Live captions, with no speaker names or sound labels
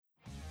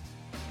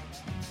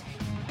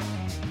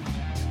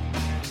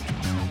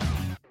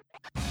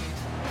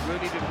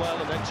really did well,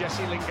 and then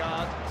Jesse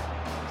Lingard.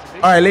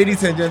 All right,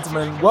 ladies and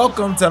gentlemen,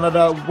 welcome to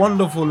another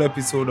wonderful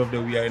episode of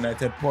the We Are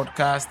United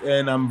podcast.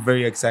 And I'm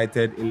very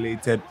excited,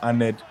 elated,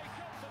 honored,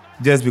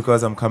 just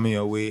because I'm coming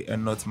your way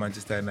and not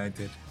Manchester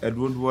United. Ed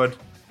Woodward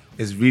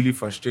is really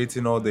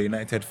frustrating all the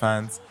United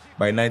fans.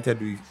 By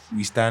United,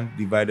 we stand,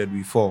 divided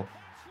we fall.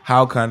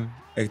 How can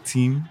a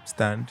team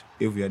stand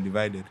if we are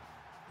divided?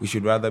 We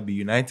should rather be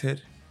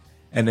united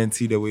and then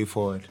see the way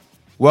forward.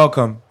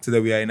 Welcome to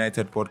the We Are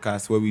United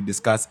podcast, where we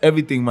discuss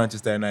everything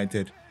Manchester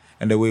United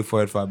and the way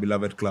forward for our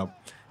beloved club.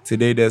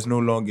 Today, there's no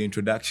longer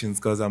introductions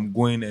because I'm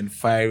going and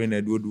firing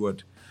Ed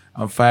Woodward.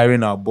 I'm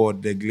firing our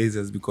board, the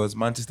Glazers, because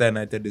Manchester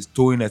United is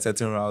towing a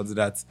certain route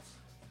that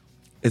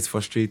it's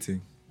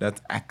frustrating,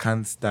 that I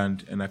can't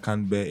stand and I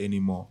can't bear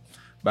anymore.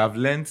 But I've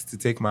learned to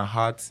take my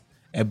heart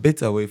a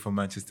bit away from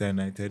Manchester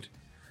United.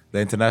 The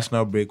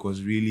international break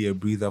was really a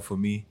breather for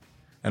me,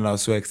 and I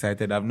was so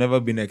excited. I've never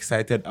been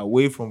excited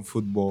away from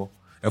football,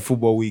 a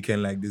football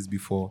weekend like this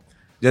before,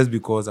 just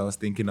because I was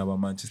thinking about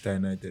Manchester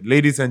United.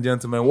 Ladies and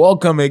gentlemen,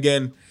 welcome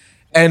again,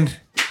 and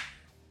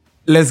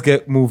let's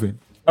get moving.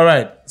 All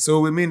right,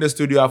 so with me in the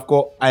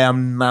studio, I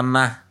am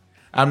Nana.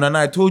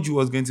 I told you I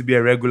was going to be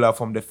a regular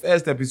from the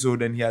first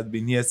episode, and he has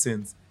been here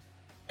since.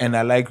 And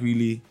I like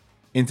really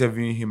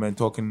interviewing him and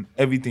talking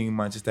everything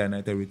Manchester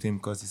United with him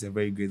because he's a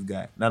very great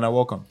guy. Nana,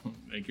 welcome.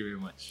 Thank you very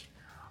much.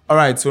 All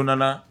right, so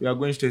Nana, we are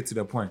going straight to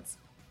the point.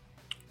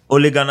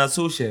 Ole Gunnar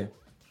Solskjaer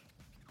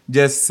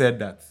just said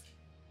that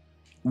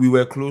we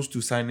were close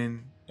to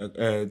signing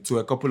to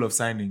a couple of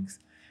signings,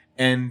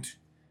 and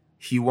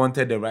he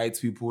wanted the right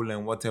people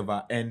and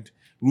whatever. And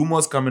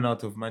rumors coming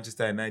out of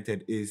Manchester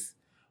United is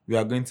we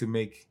are going to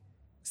make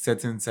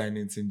certain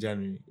signings in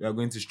January. We are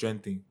going to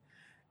strengthen,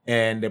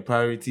 and the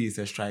priority is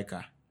a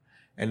striker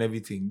and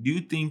everything. Do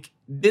you think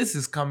this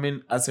is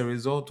coming as a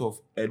result of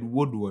Ed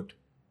Woodward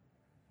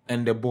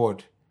and the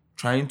board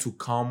trying to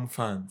calm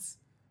fans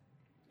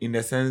in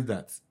the sense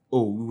that,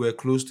 oh, we were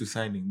close to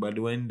signing, but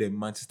when the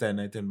Manchester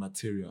United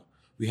material,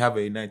 we have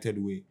a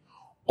United way?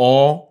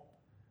 Or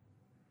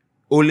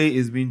Ole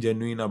is being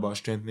genuine about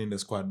strengthening the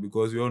squad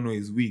because we all know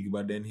he's weak,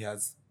 but then he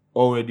has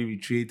already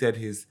reiterated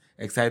his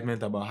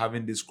excitement about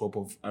having this crop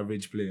of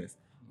average players.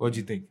 What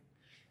do you think?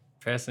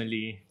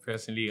 Personally,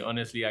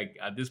 honestly,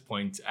 at this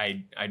point,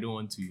 I don't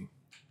want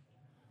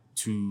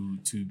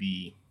to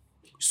be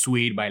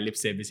swayed by lip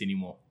service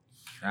anymore.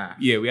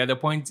 Yeah, we are at the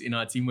point in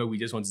our team where we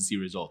just want to see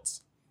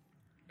results.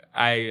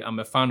 I am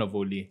a fan of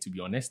Ole, to be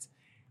honest,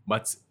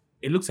 but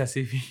it looks as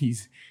if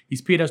he's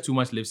paid us too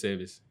much lip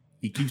service.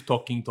 He keeps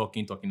talking,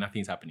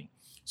 nothing's happening.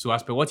 So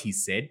as per what he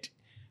said,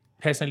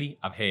 personally,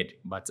 I've heard,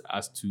 but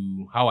as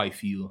to how I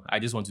feel, I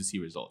just want to see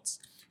results.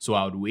 So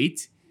I would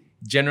wait.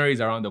 January is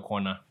around the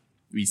corner.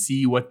 We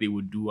see what they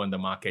would do on the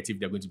market, if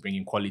they're going to bring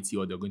in quality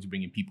or they're going to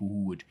bring in people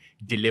who would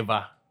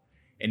deliver.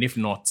 And if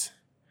not,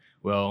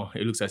 well,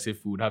 it looks as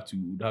if we would have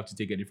to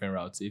take a different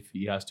route. If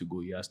he has to go,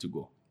 he has to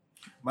go.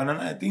 But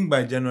I think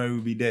by January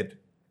we'll be dead.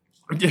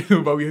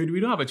 But we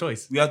don't have a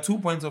choice. We are 2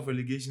 points off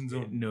relegation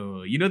zone.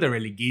 No, the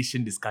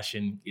relegation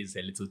discussion is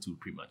a little too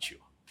premature.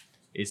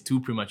 It's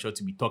too premature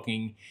to be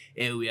talking,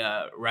 hey, we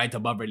are right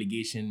above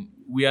relegation.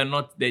 We are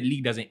not. The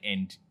league doesn't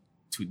end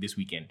to this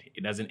weekend.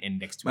 It doesn't end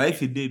next week. But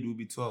if it did, we'll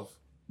be 12.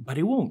 But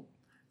it won't.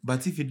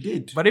 But if it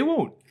did. But it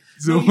won't.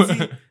 So you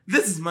see,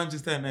 this is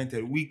Manchester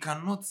United. We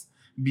cannot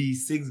be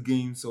 6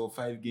 games or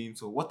 5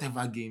 games or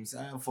whatever games.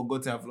 I have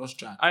forgotten. I've lost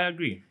track. I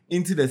agree.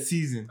 Into the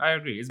season. I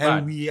agree. It's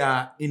and bad. We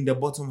are in the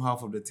bottom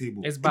half of the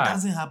table. It's bad. It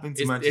doesn't happen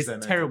to Manchester United.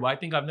 It's terrible. I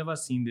think I've never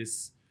seen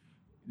this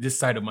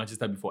side of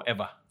Manchester before,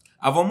 ever.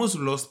 I've almost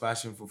lost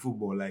passion for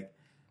football. Like,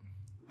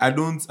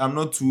 I'm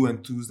not too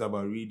enthused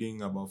about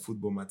reading about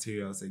football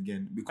materials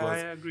again because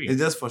I agree. It's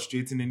just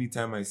frustrating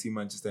anytime I see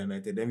Manchester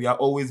United, and we are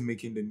always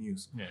making the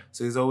news. Yeah.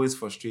 So it's always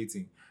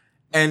frustrating.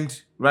 And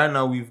right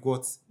now we've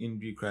got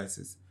injury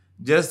crisis.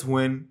 Just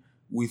when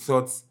we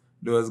thought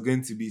there was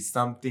going to be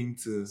some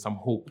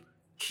hope,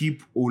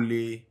 keep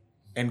Ole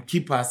and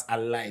keep us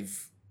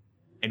alive.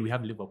 And we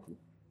have Liverpool.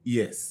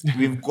 Yes.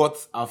 We've got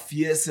our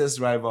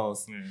fiercest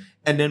rivals. Yeah.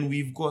 And then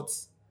we've got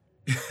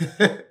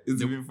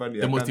it's even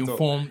funny. The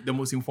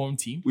most informed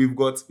team. We've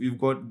got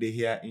De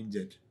Gea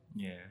injured.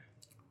 Yeah.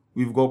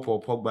 We've got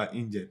Paul Pogba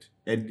injured.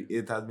 And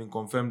it has been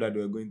confirmed that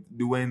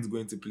Duane's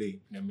going to play.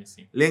 They're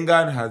missing.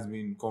 Lingard has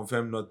been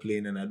confirmed not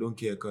playing, and I don't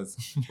care because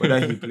whether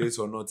he plays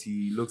or not,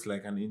 he looks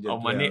like an injured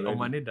player.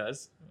 Omane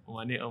does.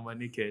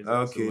 Omane cares.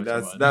 Okay,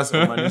 so that's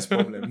Omane's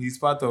problem. He's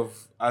part of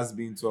us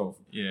being 12.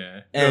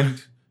 Yeah.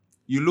 And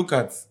you look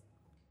at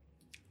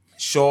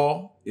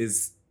Shaw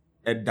is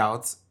a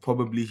doubt.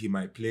 Probably he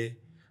might play.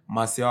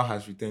 Martial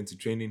has returned to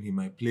training. He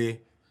might play.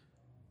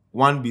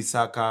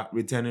 Wan-Bissaka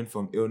returning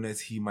from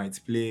illness. He might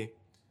play.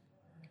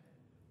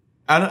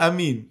 I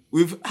mean,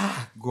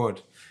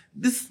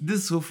 this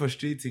is so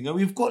frustrating. And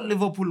we've got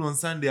Liverpool on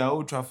Sunday at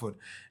Old Trafford.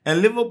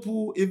 And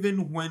Liverpool,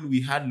 even when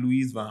we had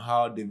Louis van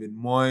Gaal, David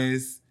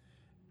Moyes,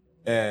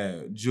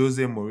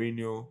 Jose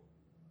Mourinho,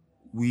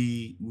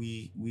 we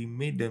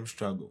made them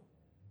struggle.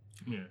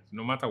 Yeah,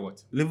 no matter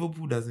what.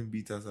 Liverpool doesn't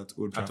beat us at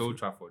Old Trafford. At Old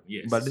Trafford,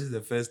 yes. But this is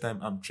the first time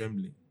I'm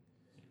trembling.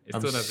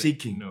 I'm still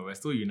shaking. No, we're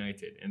still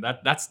united. And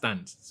that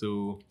stands.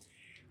 So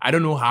I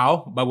don't know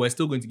how, but we're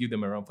still going to give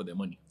them a run for their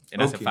money.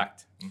 And that's a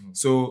fact. Mm-hmm.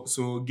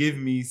 So give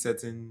me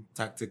certain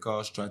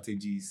tactical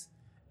strategies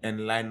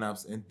and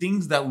lineups and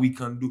things that we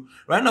can do.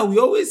 Right now, we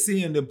always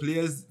see and the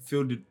players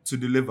fail to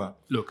deliver.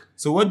 Look.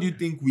 So what do you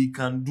think we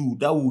can do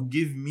that will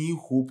give me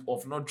hope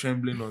of not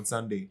trembling on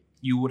Sunday?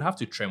 You would have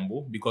to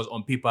tremble because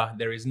on paper,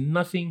 there is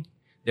nothing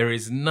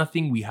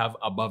we have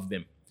above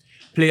them.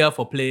 Player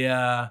for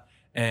player,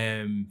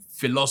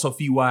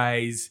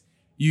 philosophy-wise,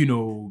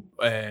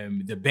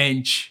 the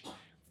bench,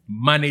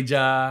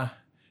 manager,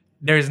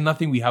 there is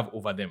nothing we have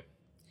over them.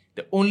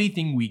 The only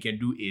thing we can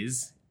do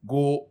is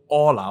go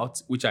all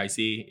out, which I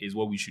say is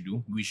what we should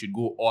do. We should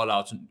go all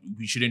out.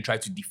 We shouldn't try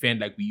to defend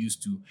like we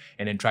used to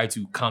and then try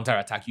to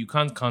counter-attack. You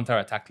can't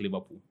counter-attack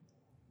Liverpool.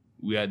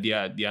 They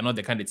are not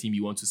the kind of team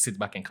you want to sit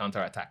back and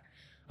counter-attack.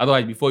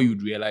 Otherwise, before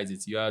you'd realize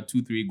it, you are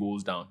 2-3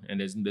 goals down and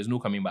there's no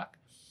coming back.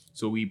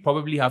 So we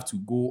probably have to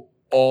go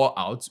all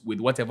out with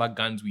whatever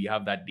guns we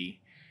have that day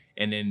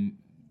and then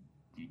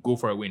go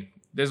for a win.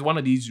 There's one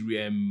of these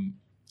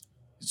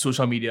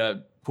social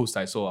media posts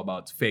I saw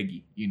about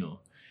Fergie,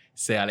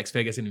 Sir Alex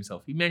Ferguson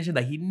himself. He mentioned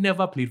that he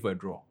never played for a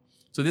draw.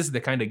 So this is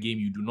the kind of game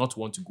you do not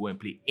want to go and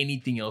play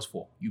anything else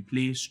for. You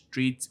play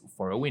straight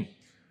for a win.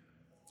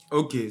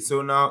 Okay,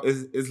 so now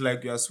it's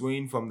like you are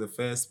swaying from the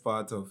first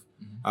part of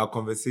our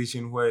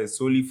conversation where it's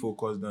solely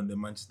focused on the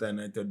Manchester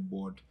United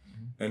board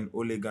and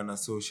Ole Gunnar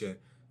Solskjaer.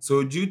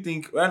 So do you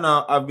think, right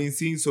now, I've been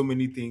seeing so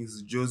many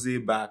things, Jose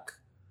back,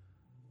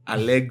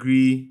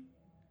 Allegri,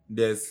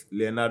 there's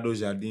Leonardo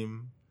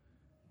Jardim,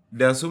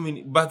 there are so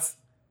many, but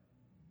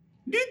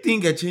do you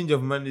think a change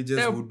of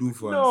managers will do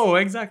for us? No,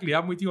 exactly,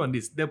 I'm with you on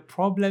this. The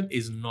problem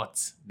is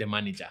not the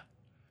manager.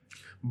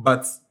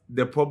 But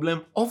the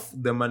problem of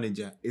the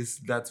manager is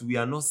that we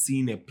are not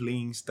seeing a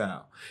playing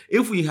style.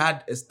 If we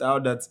had a style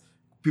that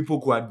people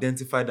could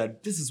identify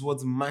that this is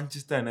what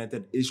Manchester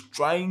United is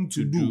trying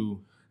to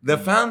do, the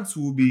fans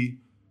will be,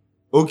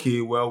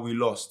 okay, well, we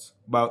lost,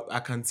 but I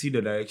can see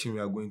the direction we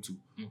are going to.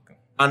 Okay.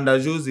 Under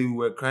Jose, we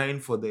were crying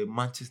for the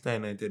Manchester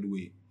United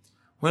way.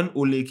 When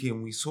Ole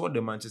came, we saw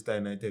the Manchester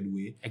United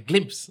way. A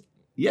glimpse.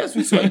 Yes,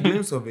 we saw a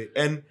glimpse of it.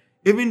 And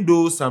even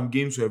though some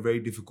games were very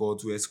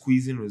difficult, we were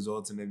squeezing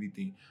results and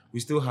everything, we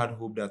still had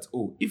hope that,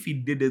 if he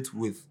did it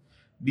with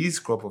these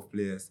crop of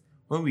players,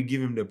 when we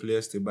give him the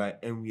players to buy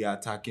and we are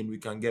attacking, we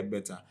can get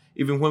better.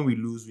 Even when we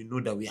lose, we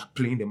know that we are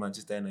playing the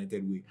Manchester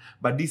United way.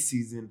 But this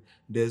season,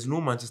 there's no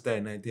Manchester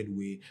United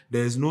way.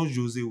 There's no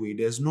Jose way.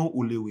 There's no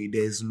Ole way.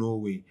 There's no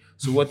way.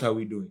 So what are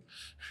we doing?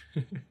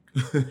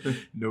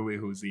 No way,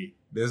 Jose.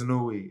 There's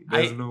no way.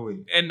 There's no way.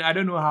 And I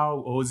don't know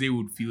how Jose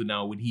would feel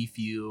now. Would he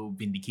feel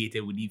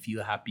vindicated? Would he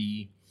feel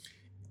happy?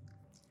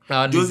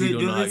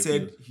 Jose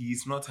said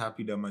he's not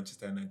happy that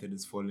Manchester United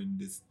is falling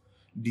this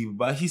deep,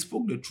 but he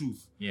spoke the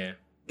truth. Yeah.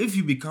 If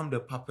you become the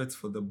puppet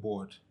for the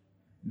board,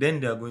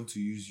 then they are going to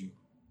use you.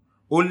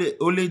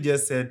 Ole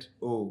just said,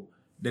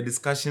 the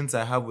discussions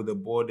I have with the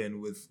board and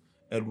with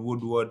Ed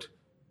Woodward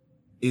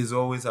is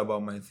always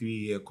about my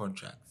 3-year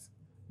contract.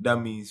 That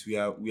means we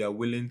are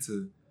willing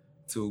to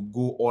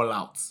go all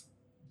out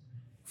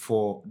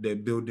for the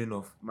building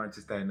of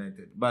Manchester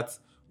United. But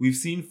we've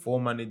seen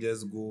 4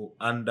 managers go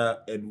under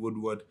Ed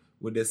Woodward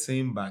with the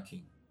same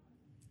backing.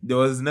 There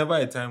was never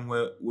a time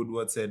where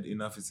Woodward said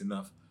enough is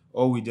enough.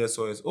 All we just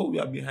saw is, we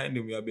are behind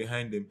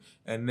him.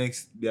 And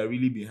next, they are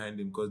really behind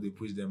him because they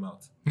pushed them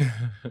out.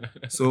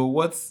 So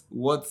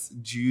what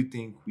do you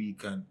think we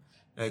can,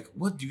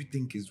 what do you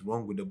think is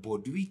wrong with the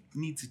board? Do we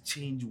need to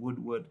change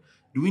Woodward?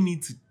 Do we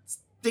need to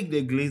take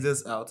the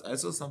Glazers out? I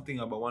saw something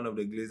about one of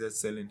the Glazers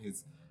selling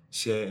his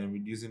share and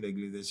reducing the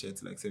Glazers share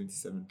to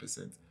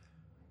 77%.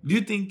 Do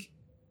you think,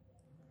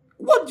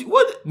 what's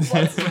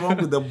wrong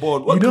with the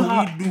board? What do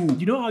we do?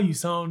 You know how you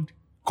sound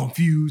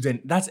confused,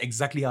 and that's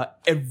exactly how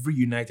every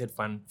United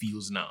fan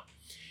feels now.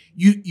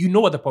 You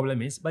know what the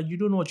problem is, but you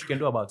don't know what you can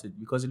do about it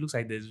because it looks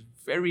like there's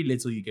very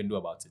little you can do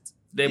about it.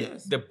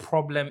 The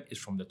problem is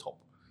from the top.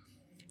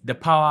 The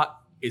power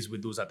is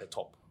with those at the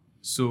top.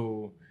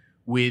 So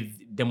with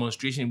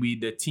demonstration,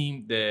 the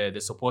team, the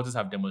supporters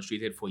have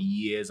demonstrated for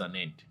years on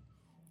end.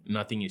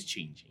 Nothing is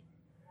changing.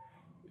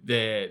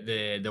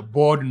 The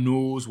board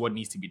knows what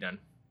needs to be done.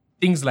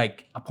 Things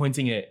like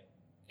appointing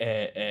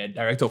a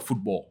director of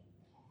football.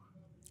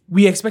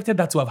 We expected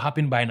that to have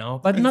happened by now,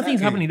 but nothing's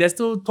happening. They're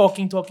still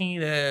talking.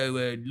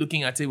 We're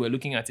looking at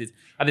it.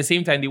 At the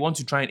same time, they want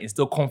to try and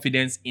instill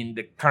confidence in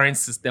the current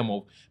system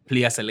of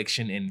player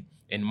selection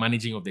and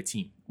managing of the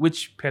team,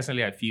 which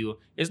personally I feel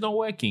is not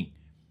working.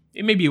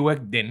 It maybe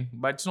worked then,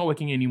 but it's not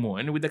working anymore.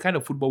 And with the kind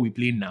of football we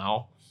play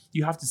now,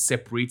 you have to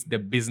separate the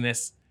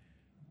business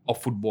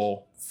of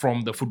football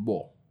from the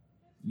football.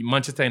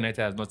 Manchester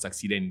United has not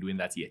succeeded in doing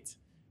that yet.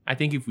 I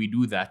think if we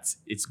do that,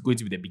 it's going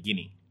to be the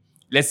beginning.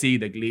 Let's say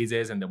the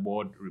Glazers and the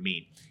board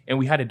remain, and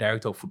we had a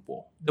director of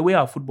football. The way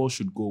our football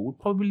should go would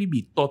probably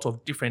be thought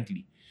of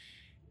differently.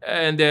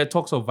 And there are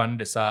talks of Van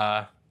der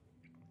Sar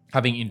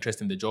having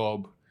interest in the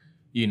job.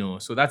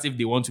 So that's if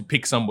they want to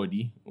pick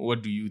somebody.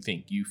 What do you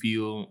think? You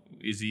feel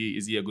is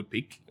he a good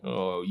pick,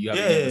 or you have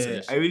any other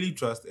suggestions? I really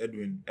trust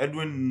Edwin.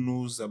 Edwin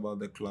knows about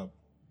the club,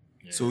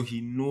 so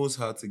he knows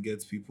how to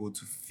get people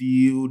to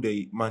feel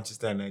the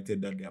Manchester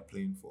United that they are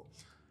playing for.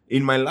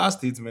 In my last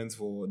statement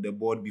for the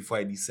board before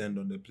I descend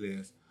on the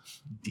players,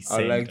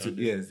 I like to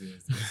yes.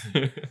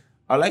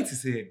 I like to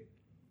say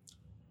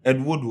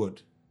Ed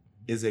Woodward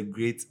is a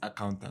great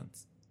accountant.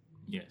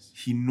 Yes.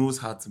 He knows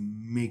how to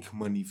make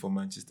money for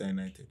Manchester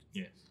United.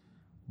 Yes.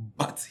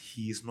 But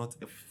he is not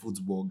a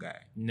football guy.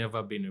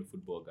 Never been a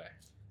football guy.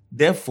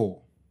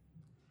 Therefore,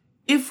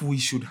 if we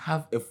should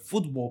have a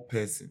football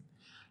person,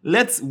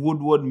 let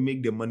Woodward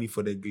make the money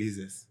for the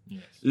Glazers.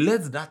 Yes.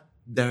 Let that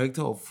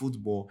director of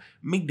football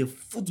make the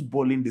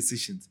footballing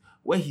decisions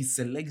where he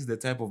selects the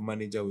type of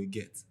manager we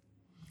get,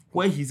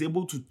 where he's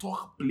able to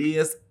talk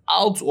players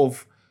out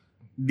of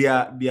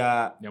their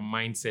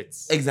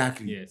mindsets.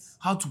 Exactly. Yes.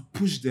 How to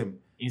push them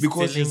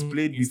because he's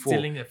played before.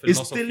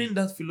 Instilling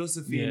that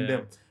philosophy in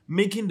them.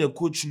 Making the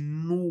coach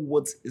know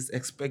what is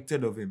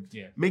expected of him.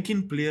 Yeah.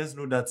 Making players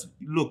know that,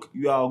 look,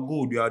 you are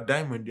gold, you are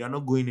diamond, you are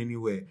not going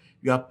anywhere.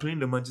 You are playing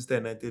the Manchester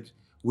United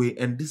way,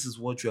 and this is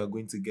what you are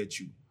going to get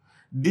you.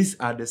 These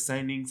are the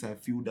signings I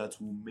feel that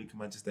will make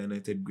Manchester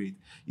United great.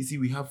 You see,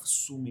 we have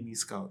so many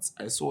scouts.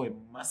 I saw a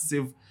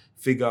massive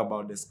figure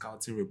about the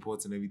scouting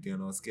reports and everything,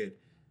 and I was scared.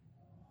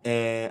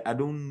 I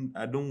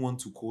don't want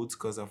to quote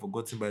because I've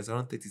forgotten, but it's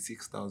around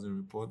 36,000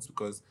 reports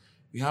because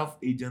we have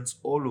agents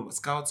all over,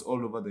 scouts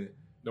all over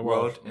the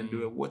world, and they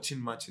were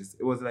watching matches.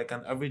 It was like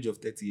an average of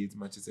 38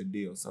 matches a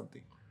day or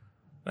something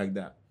like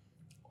that,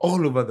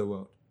 all over the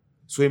world.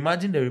 So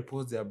imagine the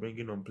reports they are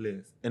bringing on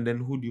players, and then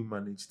who do you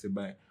manage to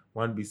buy?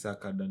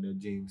 Wan-Bissaka, Daniel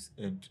James,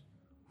 and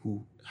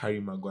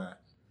Harry Maguire.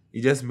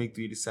 You just make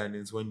 3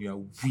 signings when you are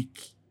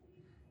weak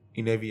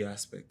in every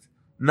aspect.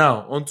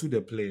 Now, on to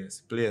the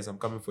players. Players, I'm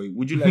coming for you.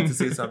 Would you like to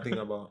say something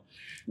about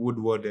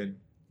Woodward and...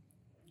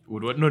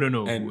 Woodward?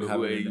 No. And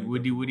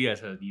Woody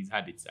has he's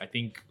had it. I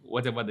think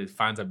whatever the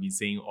fans have been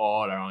saying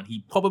all around,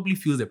 he probably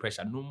feels the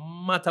pressure. No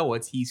matter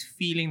what, he's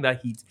feeling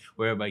that heat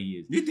wherever he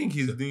is. Do you think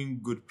he's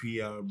doing good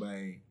PR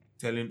by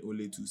telling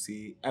Ole to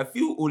say... I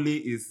feel Ole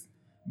is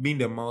being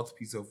the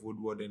mouthpiece of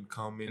Woodward and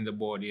calming in the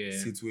board,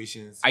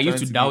 situations. I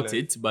used to doubt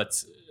it,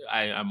 but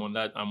I'm on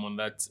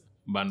that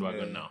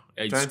bandwagon now.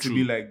 It's trying true. to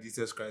be like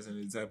Jesus Christ and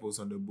the disciples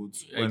on the boat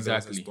when Exactly.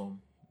 there was a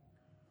storm.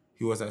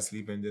 He was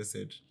asleep and just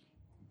said,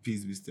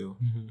 "Peace be still."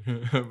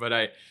 But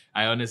I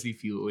honestly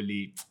feel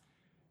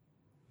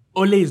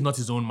Ole is not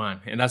his own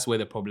man, and that's where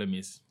the problem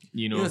is.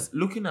 Yes,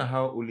 looking at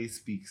how Ole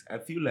speaks, I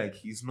feel like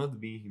he's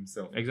not being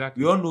himself.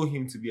 Exactly. We all know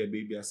him to be a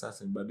baby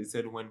assassin, but they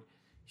said when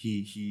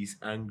he's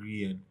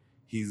angry and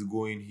he's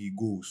going, he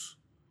goes.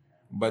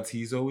 But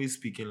he's always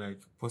speaking like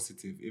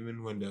positive,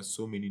 even when there's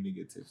so many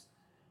negatives.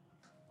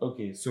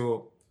 Okay,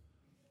 so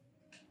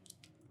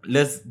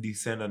let's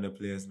descend on the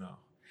players now.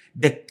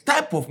 The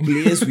type of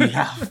players we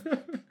have,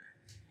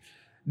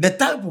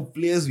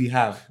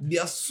 they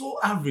are so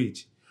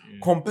average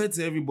compared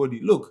to everybody.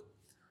 Look,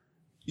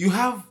 you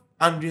have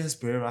Andreas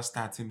Pereira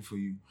starting for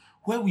you,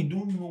 where we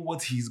don't know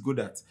what he's good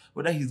at.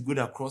 Whether he's good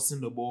at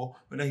crossing the ball,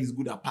 whether he's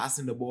good at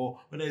passing the ball,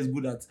 whether he's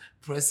good at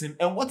pressing.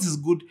 And what is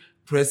good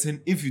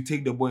pressing if you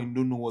take the ball and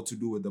don't know what to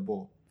do with the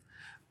ball?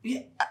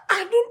 Yeah,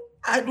 I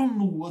don't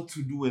know what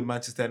to do with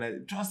Manchester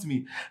United. Trust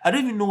me, I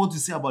don't even know what to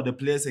say about the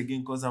players again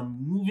because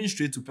I'm moving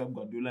straight to Pep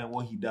Guardiola and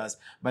what he does.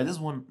 But I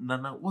just want,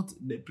 Nana, what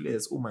the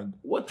players, oh my God,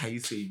 what are you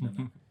saying,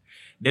 Nana?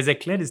 There's a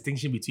clear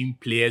distinction between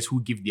players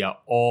who give their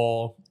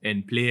all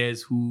and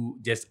players who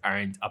just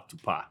aren't up to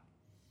par.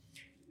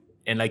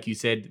 And like you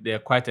said, there are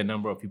quite a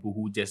number of people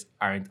who just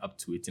aren't up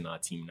to it in our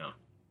team now.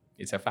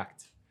 It's a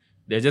fact.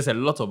 There's just a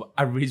lot of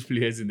average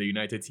players in the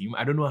United team.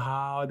 I don't know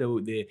how they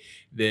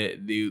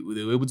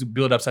were able to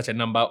build up such a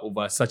number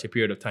over such a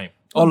period of time.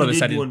 All of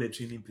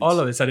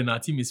a sudden, our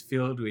team is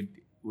filled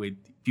with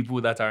people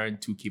that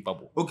aren't too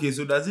capable. Okay,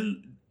 so does it...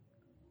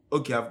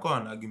 Okay, I've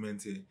got an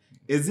argument here.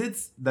 Is it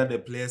that the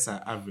players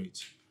are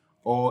average,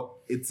 or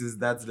it is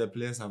that the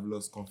players have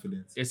lost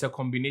confidence? It's a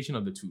combination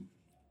of the two.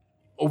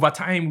 Over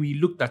time, we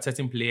looked at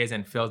certain players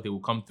and felt they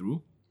will come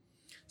through.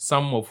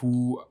 Some of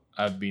who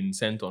have been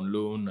sent on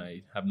loan.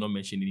 I have not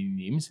mentioned any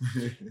names.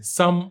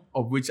 Some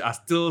of which are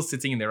still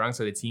sitting in the ranks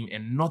of the team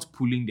and not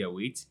pulling their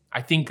weight.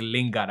 I think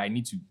Lingard, I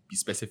need to be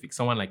specific.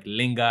 Someone like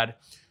Lingard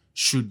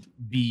should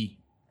be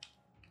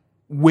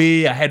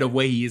way ahead of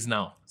where he is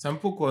now. Some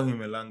people call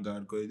him a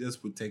Lingard because he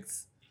just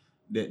protects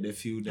the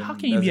field. How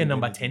can you be a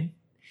number 10?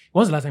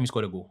 When was the last time he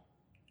scored a goal?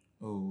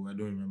 Oh, I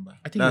don't remember.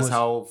 I think that's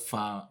how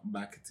far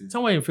back it is.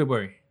 Somewhere in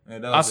February.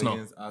 That was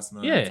against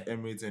Arsenal at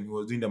Emirates, and he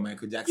was doing the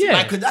Michael Jackson. Yeah.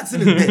 Michael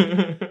Jackson is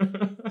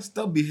dead.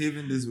 Stop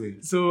behaving this way.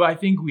 So I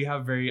think we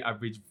have very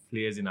average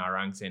players in our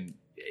ranks, and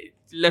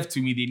left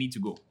to me, they need to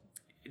go.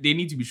 They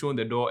need to be shown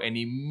the door, and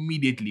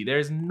immediately. There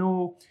is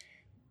no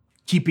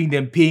keeping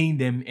them, paying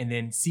them, and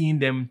then seeing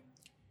them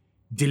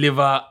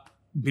deliver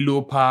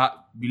below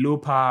par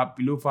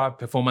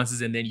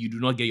performances, and then you do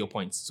not get your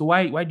points. So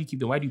why do you keep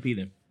them? Why do you pay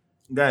them?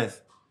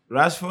 Guys,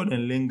 Rashford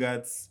and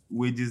Lingard's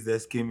wages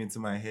just came into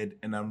my head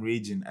and I'm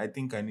raging. I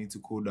think I need to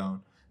cool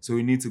down. So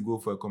we need to go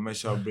for a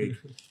commercial break.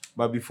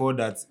 But before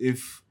that,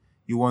 if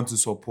you want to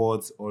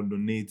support or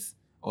donate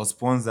or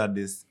sponsor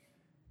this,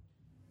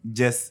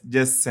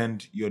 just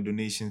send your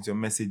donations, your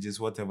messages,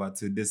 whatever,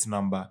 to this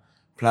number,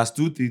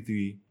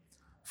 +233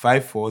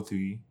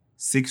 543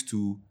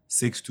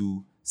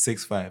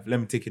 626265. Let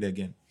me take it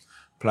again.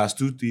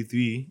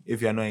 +233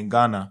 if you're not in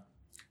Ghana,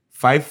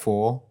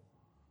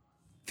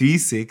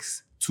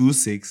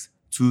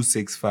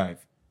 5436266265.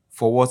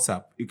 For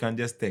WhatsApp, you can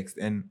just text,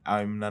 and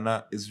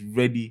Nana is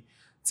ready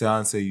to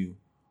answer you.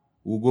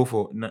 We'll go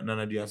for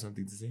Nana. Do you have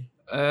something to say?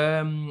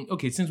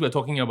 Okay, since we're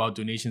talking about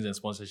donations and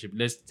sponsorship,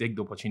 let's take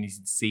the opportunity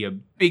to say a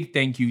big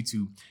thank you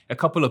to a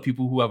couple of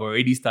people who have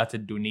already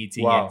started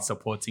donating and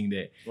supporting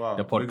the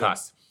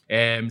podcast.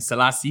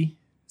 Selassie,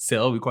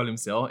 Sel, we call him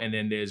Sel, and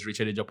then there's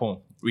Richard de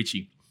Japon,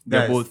 Richie.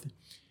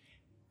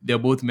 They're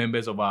both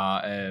members of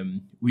our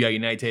We Are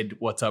United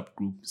WhatsApp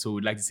group. So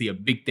we'd like to say a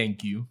big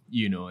thank you,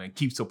 and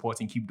keep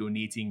supporting, keep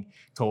donating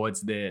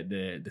towards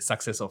the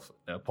success of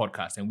the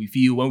podcast. And we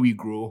feel when we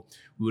grow,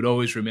 we would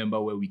always remember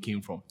where we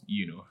came from,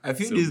 I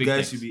think these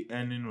guys should be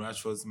earning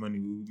Rashford's money.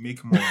 We'll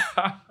make more.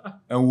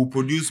 And we'll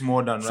produce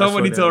more than Rashford.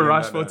 Somebody tell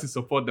Rashford to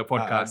support the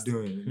podcast.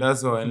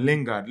 That's all. And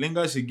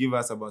Lingard should give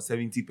us about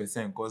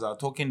 70% because our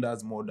talking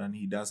does more than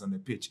he does on the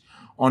pitch.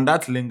 On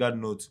that Lingard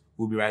note,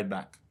 we'll be right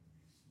back.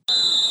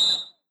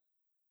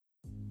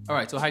 All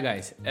right, so hi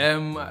guys.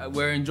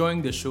 We're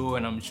enjoying the show,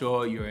 and I'm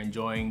sure you're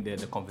enjoying the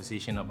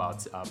conversation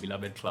about our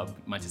beloved club,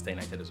 Manchester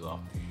United, as well.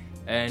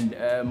 And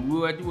we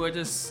were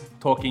just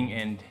talking,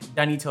 and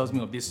Danny tells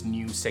me of this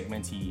new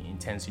segment he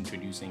intends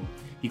introducing.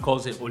 He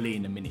calls it Ole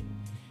in a Minute.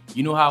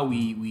 You know how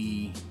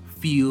we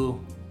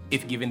feel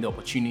if given the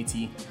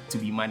opportunity to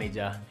be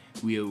manager,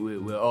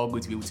 we're all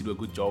going to be able to do a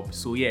good job.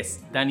 So yes,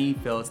 Danny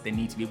felt the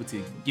need to be able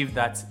to give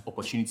that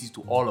opportunity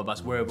to all of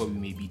us, wherever we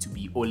may be, to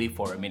be Ole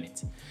for a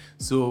minute.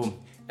 So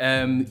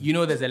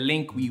there's a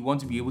link. We want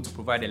to be able to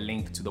provide a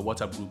link to the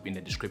WhatsApp group in the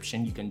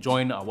description. You can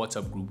join our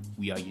WhatsApp group,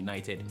 We Are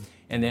United,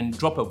 and then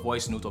drop a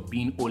voice note of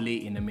being Ole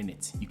in a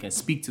minute. You can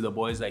speak to the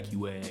boys like you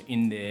were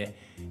in the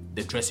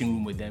dressing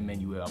room with them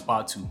and you were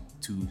about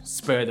to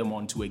spur them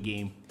on to a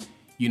game.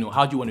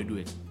 How do you want to do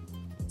it?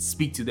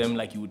 Speak to them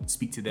like you would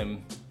speak to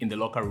them in the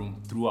locker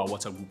room through our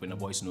WhatsApp group in a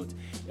voice note.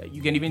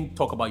 You can even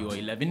talk about your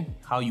 11,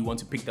 how you want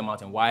to pick them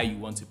out and why you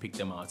want to pick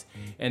them out.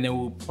 And then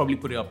we'll probably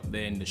put it up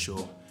there in the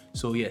show.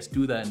 So yes,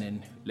 do that and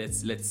then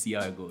let's see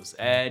how it goes.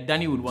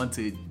 Danny would want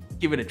to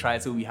give it a try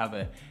so we have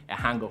a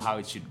hang of how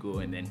it should go,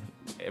 and then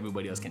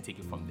everybody else can take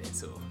it from there.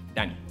 So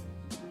Danny.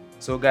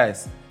 So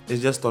guys,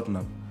 it's just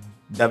Tottenham.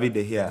 David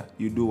De Gea,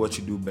 you do what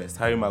you do best.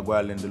 Harry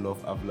Maguire,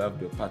 Lindelof, I've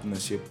loved your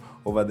partnership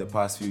over the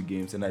past few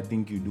games, and I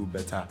think you do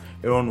better.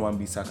 Aaron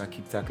Wan-Bissaka,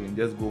 keep tackling.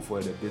 Just go for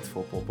it a bit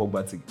for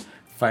Pogba to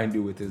find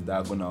you with his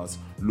diagonals.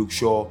 Luke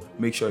Shaw,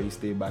 make sure you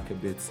stay back a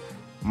bit.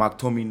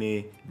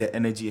 McTominay, the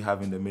energy you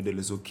have in the middle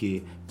is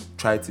okay.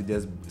 Try to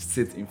just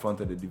sit in front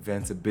of the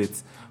defense a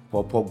bit.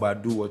 For Pogba,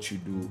 do what you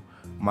do.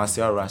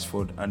 Martial,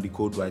 Rashford, and the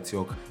Cold White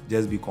York,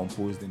 just be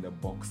composed in the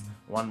box.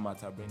 One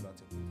matter, bring that up.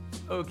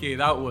 Okay,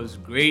 that was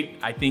great.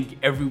 I think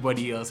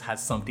everybody else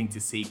has something to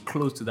say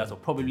close to that, or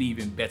probably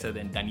even better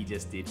than Danny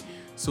just did.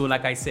 So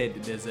like I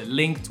said, there's a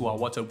link to our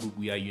WhatsApp group,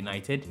 We Are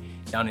United,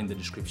 down in the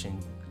description.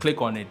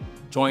 Click on it,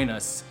 join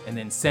us, and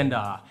then send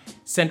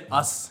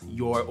us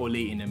your Ole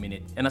in a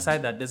minute. And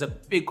aside that, there's a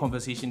big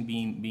conversation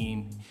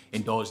being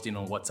indulged in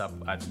on WhatsApp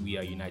at We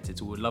Are United.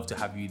 So we'd love to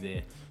have you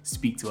there,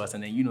 speak to us,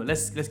 and then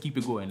let's keep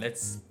it going.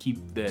 Let's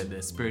keep the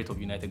spirit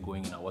of United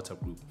going in our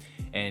WhatsApp group.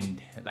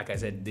 And like I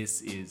said,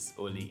 this is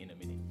Ole in a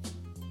minute.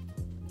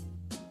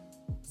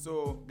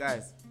 So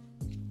guys,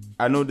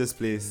 I know this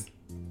place.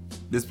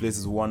 This place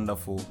is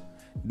wonderful.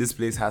 This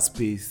place has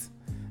space,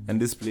 and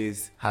this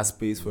place has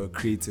space for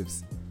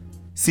creatives.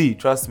 See,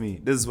 trust me,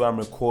 this is where I'm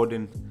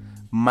recording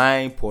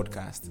my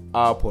podcast,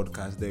 our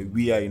podcast, the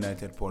We Are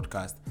United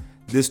podcast.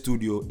 This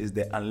studio is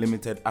the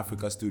Unlimited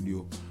Africa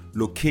studio,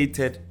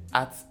 located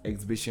at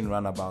Exhibition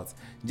Roundabout.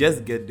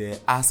 Just get there,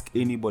 ask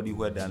anybody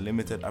where the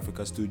Unlimited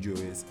Africa studio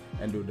is,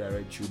 and they'll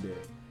direct you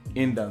there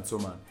in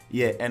Dansoman.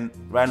 Yeah, and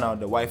right now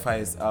the Wi-Fi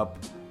is up.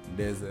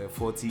 There's a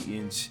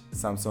 40-inch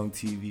Samsung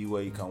TV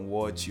where you can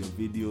watch your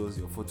videos,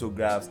 your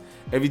photographs,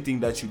 everything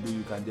that you do,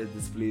 you can just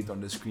display it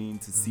on the screen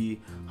to see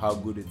how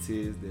good it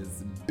is.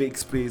 There's big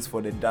space for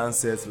the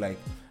dancers like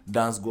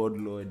Dance God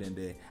Lloyd and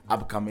the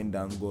upcoming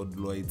Dance God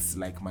Lloyds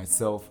like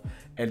myself.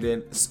 And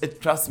then,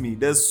 trust me,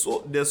 there's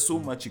so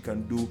much you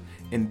can do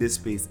in this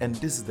space. And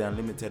this is the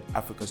Unlimited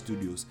Africa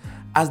Studios.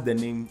 As the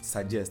name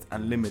suggests,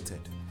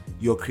 unlimited.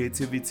 Your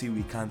creativity,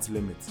 we can't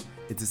limit.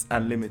 It is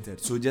unlimited.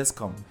 So just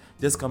come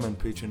and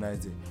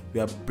patronize it. We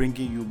are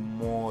bringing you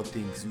more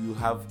things. You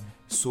have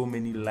so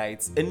many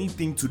lights,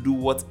 anything to do,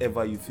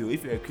 whatever you feel.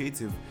 If you're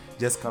creative,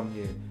 just come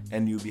here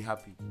and you'll be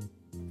happy.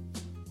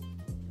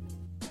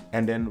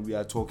 And then we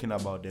are talking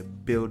about the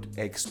Build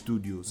X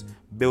Studios.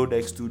 Build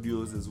X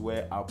Studios is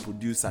where our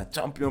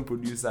champion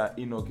producer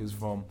Enoch is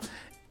from.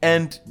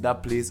 And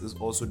that place is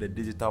also the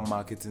digital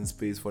marketing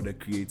space for the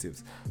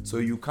creatives. So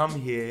you come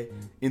here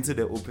into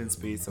the open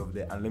space of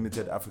the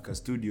Unlimited Africa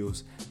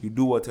Studios, you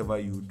do whatever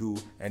you do,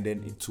 and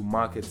then to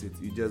market it,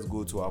 you just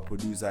go to our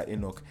producer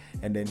Enoch,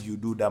 and then you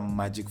do that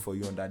magic for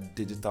you on that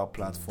digital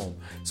platform.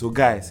 So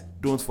guys,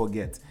 don't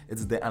forget,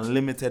 it's the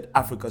Unlimited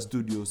Africa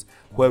Studios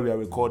where we are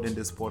recording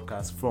this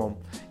podcast from,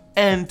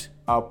 and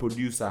our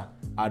producer,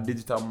 our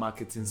digital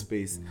marketing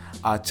space,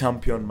 our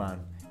champion man,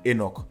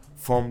 Enoch,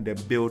 from the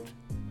Build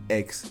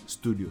X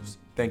Studios.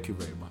 Thank you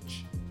very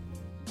much.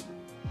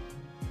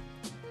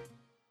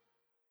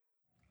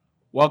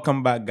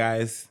 Welcome back,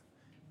 guys.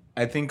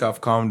 I think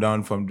I've calmed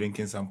down from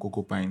drinking some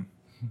cocoa pine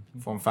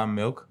from Farm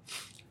Milk.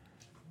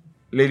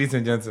 Ladies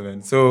and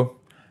gentlemen, so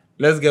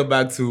let's get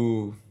back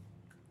to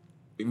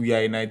We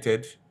Are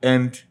United.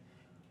 And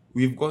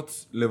we've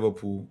got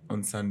Liverpool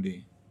on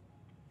Sunday.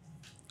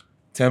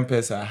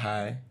 Tempers are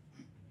high.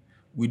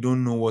 We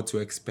don't know what to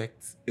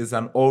expect. It's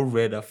an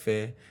all-red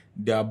affair.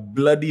 They are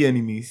bloody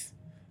enemies,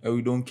 and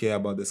we don't care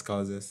about the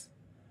Scousers.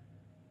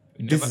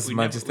 This is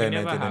Manchester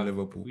United and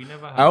Liverpool.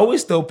 I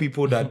always tell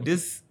people that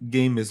this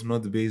game is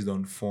not based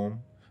on form,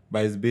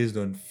 but it's based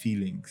on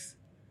feelings.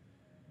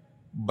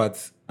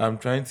 But I'm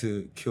trying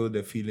to kill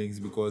the feelings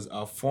because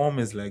our form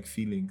is like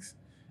feelings,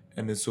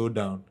 and it's so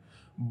down.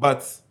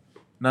 But,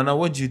 Nana,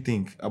 what do you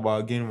think about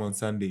our game on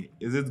Sunday?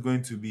 Is it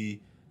going to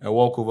be a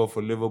walkover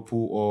for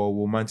Liverpool, or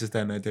will Manchester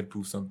United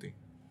prove something?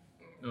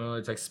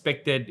 It's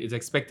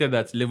expected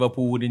that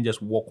Liverpool wouldn't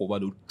just walk over.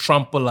 They would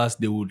trample us.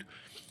 They would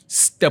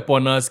step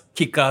on us,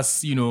 kick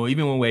us.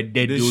 Even when we're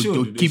dead, they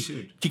would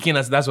keep kicking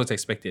us. That's what's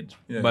expected.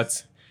 Yes.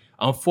 But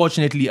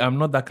unfortunately, I'm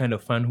not that kind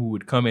of fan who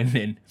would come in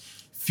and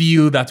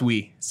feel that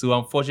way. So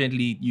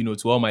unfortunately,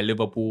 to all my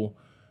Liverpool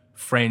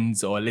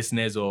friends or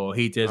listeners or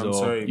haters, I'm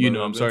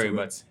sorry,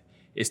 but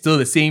it's still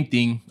the same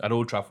thing at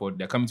Old Trafford.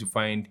 They're coming to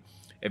find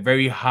a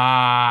very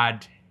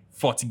hard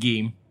fought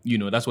game.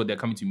 That's what they're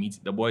coming to meet.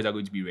 The boys are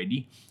going to be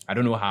ready. I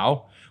don't know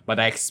how, but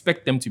I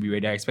expect them to be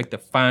ready. I expect the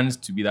fans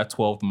to be that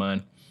 12th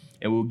man,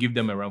 and we'll give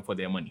them a run for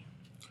their money.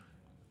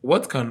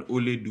 What can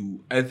Ole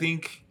do? I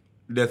think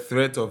the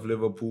threat of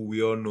Liverpool,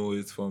 we all know,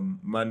 is from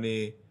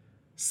Mane,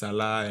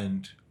 Salah,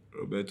 and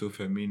Roberto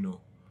Firmino.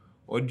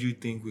 What do you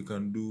think we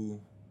can do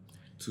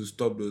to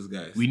stop those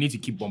guys? We need to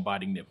keep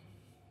bombarding them.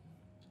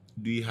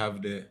 Do you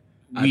have the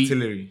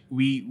artillery?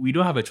 We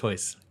don't have a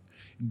choice.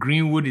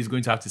 Greenwood is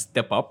going to have to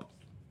step up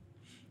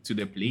to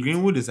the plate.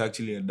 Greenwood is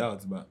actually a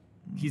doubt, but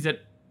he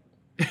said,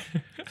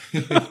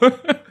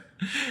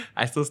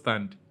 I still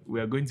stand.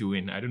 We are going to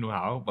win. I don't know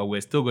how, but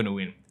we're still going to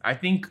win. I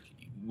think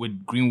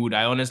with Greenwood,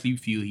 I honestly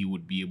feel he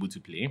would be able to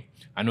play.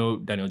 I know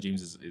Daniel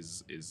James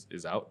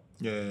is out.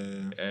 Yeah.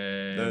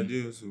 Daniel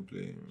James will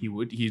play.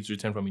 He's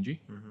returned from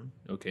injury?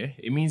 Mm-hmm. Okay.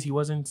 It means he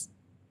wasn't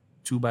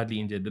too badly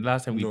injured. The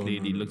last time we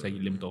played, it looked like he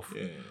limped off.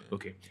 Yeah.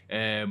 Okay.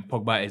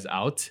 Pogba is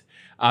out.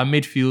 Our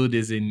midfield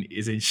is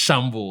in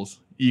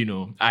shambles.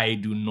 I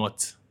do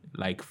not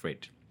like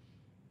Fred.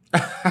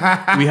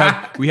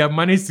 we have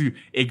managed to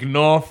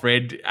ignore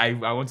Fred. I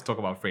want to talk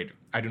about Fred.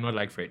 I do not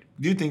like Fred.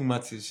 Do you think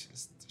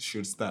Matic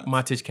should start?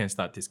 Matic can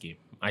start this game.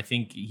 I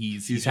think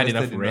he's had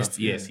enough rest.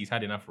 Yes, he's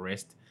had enough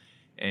rest,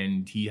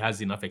 and he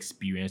has enough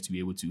experience to be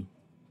able to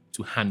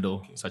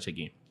handle such a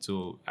game.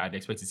 So I'd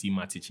expect to see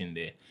Matic in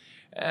there.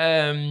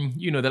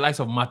 The likes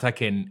of Mata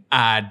can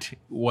add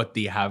what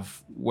they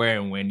have where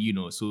and when,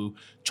 so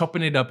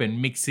chopping it up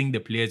and mixing the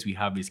players we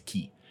have is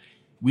key.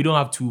 We don't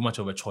have too much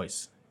of a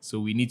choice. So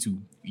we need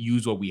to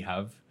use what we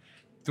have,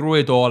 throw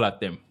it all at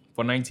them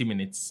for 90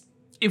 minutes.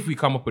 If we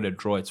come up with a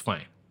draw, it's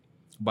fine.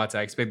 But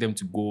I expect them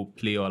to go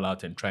play all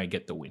out and try and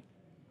get the win.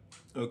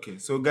 Okay,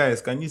 so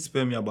guys, can you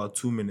spare me about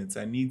 2 minutes?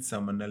 I need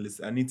some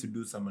analysis. I need to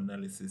do some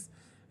analysis.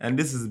 And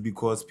this is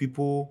because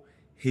people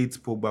hate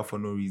Pogba for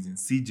no reason.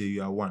 CJ,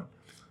 you are one.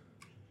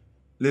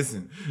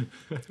 Listen,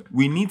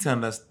 we need to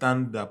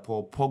understand that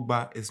Paul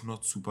Pogba is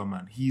not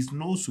Superman. He's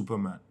no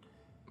Superman.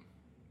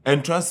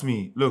 And trust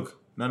me, look,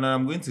 Nana,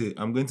 I'm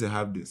going to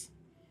have this.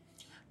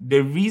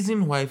 The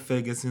reason why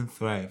Ferguson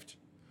thrived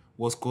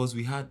was because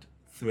we had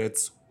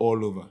threats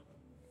all over.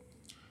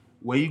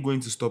 Were you going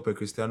to stop a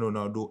Cristiano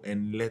Ronaldo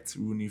and let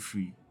Rooney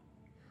free?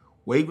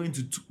 Were you going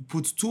to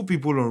put two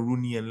people on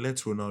Rooney and let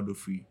Ronaldo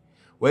free?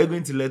 Were you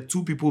going to let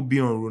two people be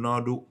on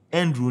Ronaldo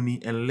and Rooney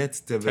and let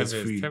Tevez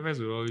free? Tevez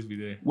will always be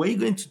there. Were you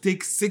going to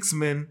take 6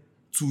 men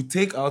to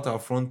take out our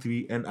front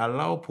three and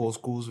allow Paul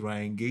Scholes,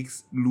 Ryan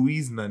Giggs,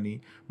 Luis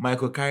Nani,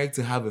 Michael Carrick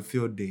to have a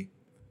field day?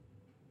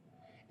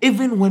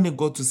 Even when it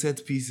got to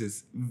set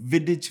pieces,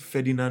 Vidic,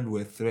 Ferdinand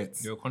were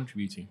threats. They were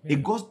contributing. Yeah.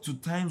 It got to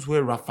times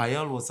where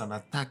Raphael was an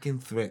attacking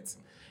threat.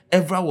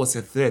 Evra was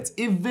a threat.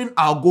 Even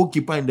our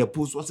goalkeeper in the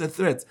post was a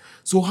threat.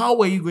 So how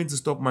were you going to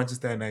stop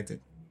Manchester United?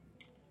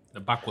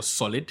 The back was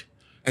solid.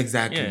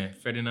 Exactly. Yeah,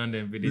 Ferdinand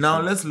and Vidic.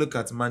 Now let's look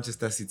at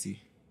Manchester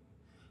City.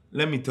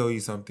 Let me tell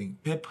you something.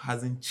 Pep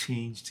hasn't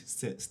changed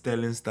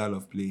Sterling's style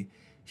of play.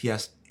 He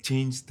has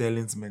changed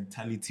Sterling's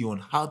mentality on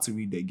how to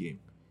read the game.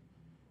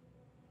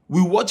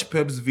 We watch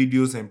Pep's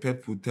videos and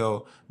Pep will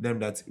tell them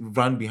that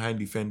run behind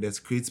defenders,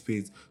 create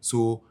space.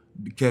 So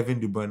Kevin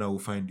De Bruyne will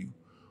find you.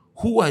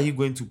 Who are you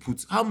going to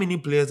put? How many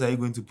players are you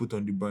going to put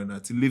on De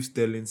Bruyne to leave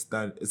Sterling,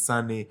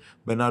 Sane,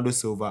 Bernardo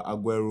Silva,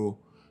 Aguero,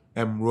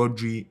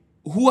 Rodri?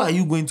 Who are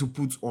you going to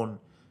put on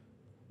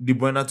De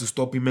Bruyne to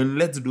stop him and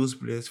let those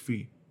players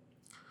free?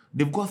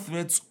 They've got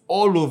threats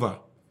all over.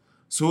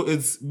 So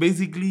it's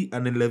basically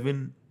an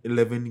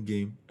 11-11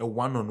 game, a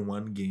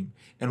one-on-one game.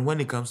 And when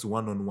it comes to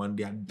one-on-one,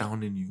 they are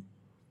downing you.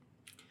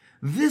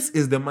 This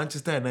is the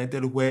Manchester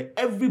United where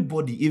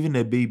everybody, even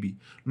a baby,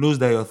 knows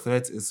that your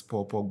threat is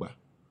Paul Pogba.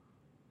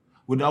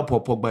 Without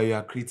Paul Pogba, you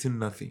are creating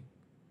nothing.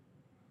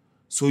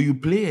 So you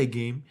play a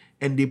game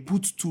and they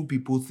put 2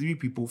 people, 3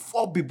 people,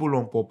 4 people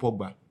on Paul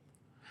Pogba.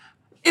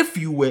 If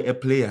you were a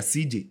player,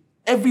 CJ,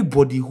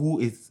 everybody who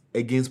is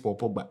against Paul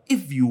Pogba,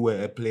 if you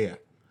were a player,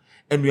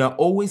 and we are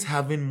always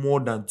having more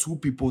than 2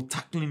 people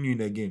tackling you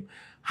in a game,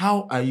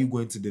 how are you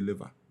going to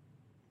deliver?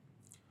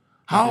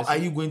 How are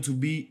you going to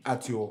be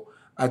at your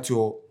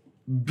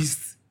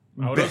best?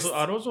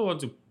 I'd also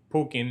want to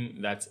poke in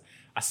that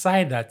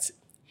aside that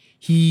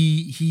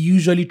he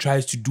usually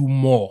tries to do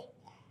more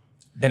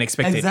than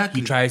expected.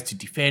 Exactly. He tries to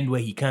defend where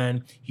he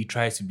can. He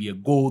tries to be a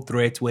goal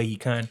threat where he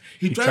can.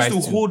 He tries to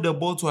hold the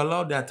ball to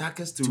allow the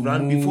attackers to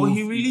run before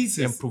he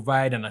releases. And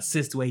provide an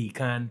assist where he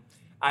can.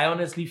 I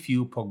honestly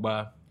feel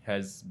Pogba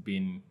has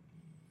been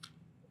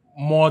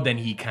more than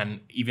he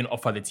can even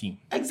offer the team.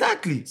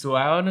 Exactly. So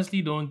I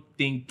honestly don't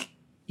think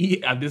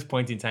at this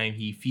point in time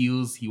he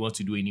feels he wants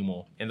to do any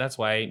more. And that's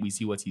why we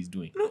see what he's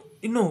doing.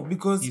 No,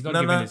 because he's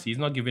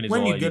not giving his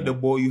when all you get anymore. the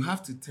ball, you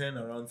have to turn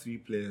around 3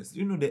 players.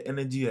 You know the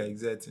energy you're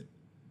exerting.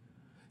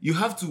 You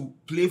have to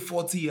play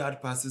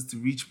 40-yard passes to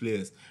reach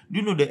players. Do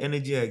you know the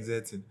energy you're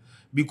exerting?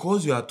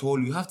 Because you are tall,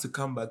 you have to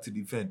come back to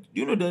defend.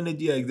 Do you know the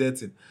energy you're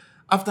exerting?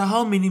 After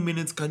how many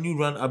minutes can you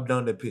run up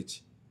down the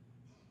pitch?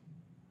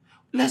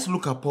 Let's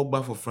look at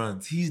Pogba for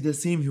France. He's the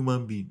same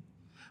human being.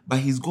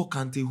 But he's got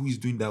Kante who is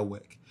doing that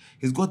work.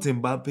 He's got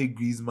Mbappe,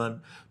 Griezmann.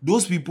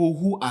 Those people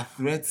who are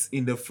threats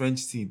in the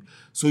French team.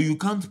 So you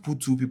can't put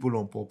 2 people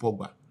on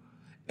Pogba.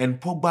 And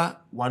Pogba,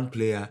 one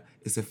player,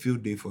 is a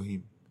field day for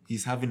him.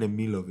 He's having a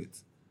meal of it.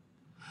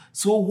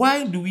 So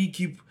why do we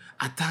keep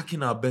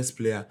attacking our best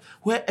player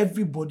where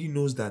everybody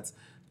knows that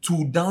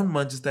to down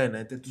Manchester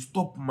United, to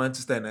stop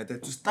Manchester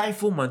United, to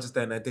stifle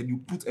Manchester United, you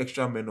put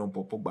extra men on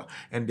Pogba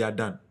and they are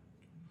done?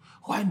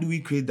 Why do we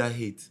create that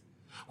hate?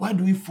 Why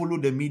do we follow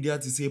the media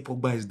to say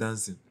Pogba is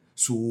dancing?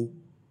 So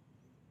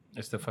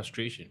it's the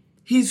frustration.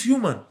 He's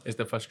human. It's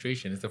the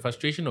frustration. It's the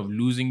frustration of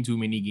losing too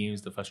many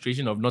games, the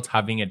frustration of not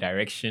having a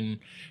direction,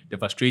 the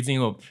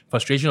frustration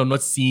of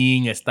not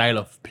seeing a style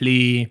of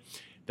play,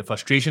 the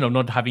frustration of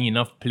not having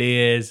enough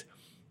players,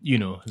 you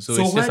know. So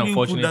it's just unfortunate.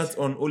 Why do you put that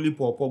on only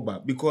Paul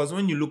Pogba? Because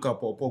when you look at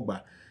Paul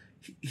Pogba,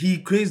 he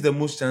creates the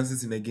most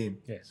chances in a game.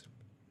 Yes.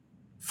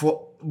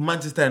 For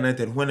Manchester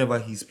United, whenever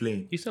he's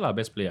playing. He's still our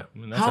best player.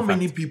 How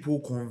many people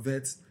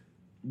convert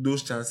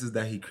those chances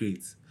that he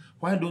creates?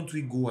 Why don't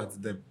we go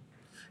at them?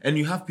 And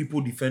you have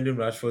people defending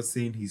Rashford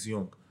saying he's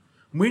young.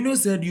 Mourinho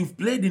said you've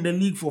played in the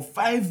league for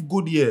 5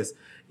 good years.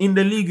 In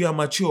the league, you are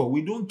mature.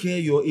 We don't care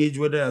your age,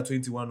 whether you're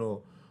 21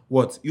 or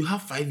what. You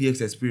have 5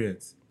 years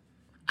experience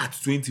at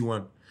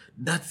 21.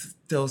 That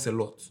tells a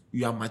lot.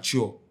 You are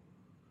mature.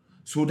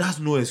 So that's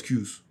no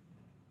excuse.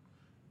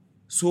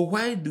 So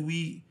why do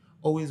we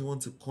always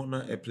want to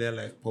corner a player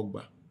like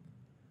Pogba?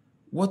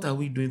 What are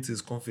we doing to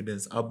his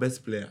confidence? Our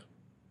best player.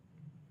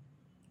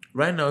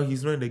 Right now,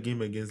 he's not in the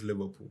game against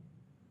Liverpool.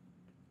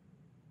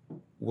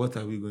 What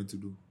are we going to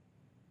do?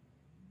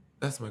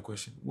 That's my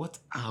question. What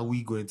are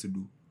we going to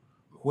do?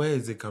 Where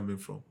is it coming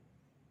from?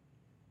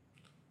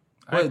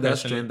 Where is that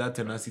strength, that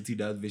tenacity,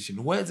 that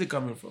vision? Where is it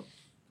coming from?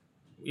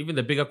 Even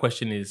the bigger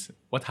question is,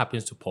 what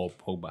happens to Paul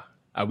Pogba?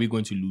 Are we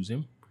going to lose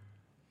him?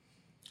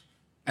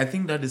 I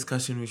think that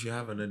discussion we should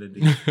have another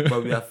day.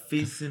 But we are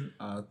facing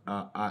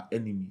our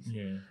enemies.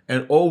 Yeah.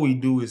 And all we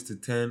do is to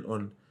turn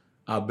on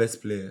our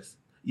best players.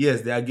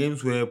 Yes, there are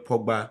games where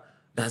Pogba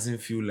doesn't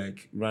feel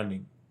like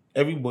running.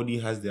 Everybody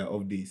has their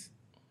off days.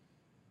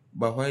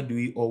 But why do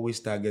we always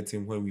target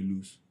him when we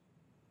lose?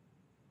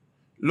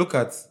 Look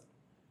at...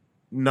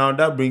 Now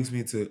that brings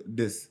me to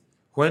this.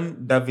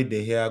 When David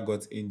De Gea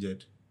got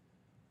injured,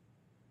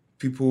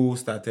 people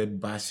started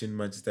bashing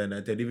Manchester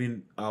United.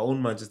 Even our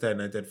own Manchester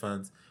United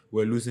fans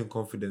were losing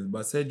confidence.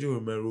 But Sergio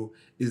Romero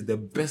is the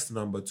best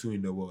number 2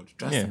 in the world.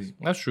 Trust me.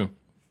 That's true.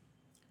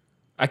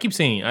 I keep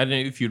saying, I don't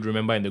know if you'd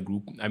remember in the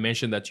group, I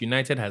mentioned that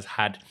United has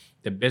had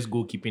the best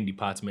goalkeeping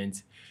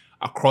department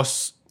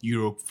across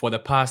Europe for the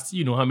past,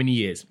 how many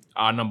years.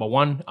 Our number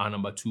 1, our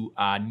number 2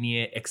 are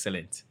near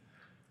excellent.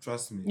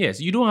 Trust me.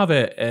 Yes, you don't have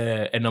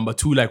a number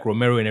 2 like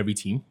Romero in every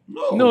team.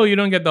 No, you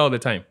don't get that all the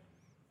time.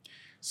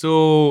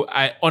 So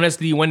I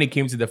honestly, when it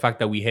came to the fact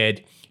that we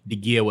heard De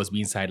Gea was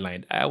being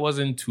sidelined, I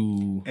wasn't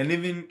too... And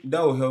even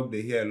that will help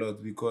De Gea a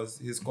lot because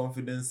his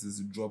confidence is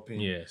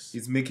dropping. Yes.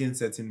 He's making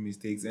certain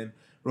mistakes. And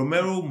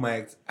Romero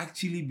might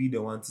actually be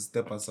the one to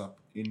step us up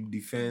in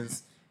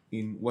defense,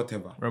 in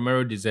whatever.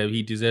 Romero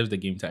deserves the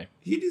game time.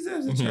 He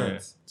deserves a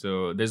chance.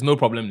 So there's no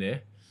problem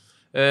there.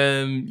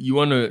 You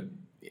want to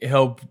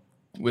help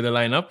with the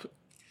lineup.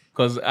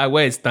 Because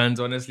where it stands,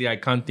 honestly, I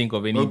can't think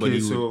of anybody.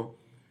 Okay, so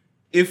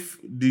if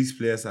these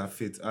players are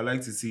fit, I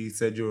like to see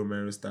Sergio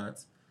Romero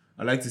start.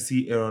 I like to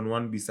see Aaron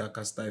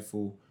Wan-Bissaka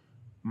stifle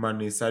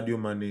Sadio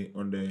Mane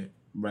on the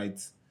right.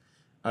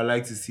 I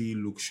like to see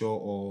Luke Shaw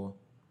or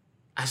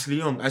Ashley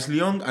Young. Ashley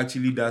Young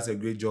actually does a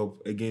great job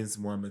against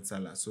Mohamed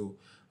Salah. So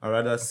I'd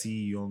rather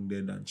see Young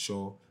there than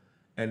Shaw.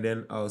 And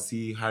then I'll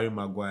see Harry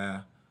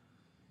Maguire.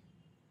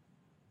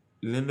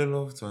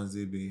 Lindelof,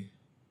 Tuanzebe.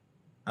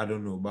 I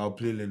don't know, but I'll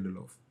play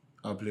Lindelof.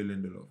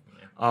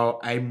 Yeah.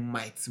 I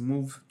might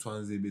move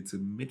Tuanzebe to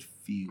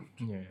midfield.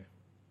 Yeah.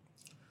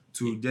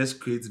 To just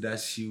create that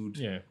shield.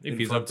 Yeah. If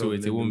he's up to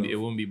it, it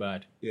won't be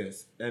bad.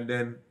 Yes. And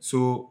then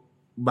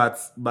but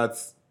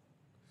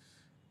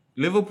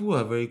Liverpool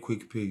are very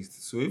quick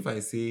paced. So if I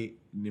say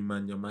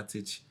Nemanja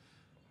Matic,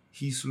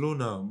 he's slow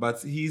now,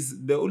 but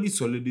he's the only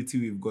solidity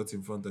we've got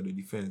in front of the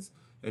defense,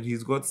 and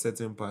he's got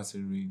certain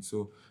passing range.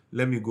 So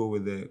let me go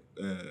with the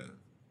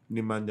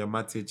Nemanja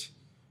Matic.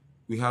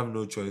 We have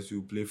no choice.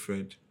 We'll play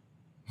Fred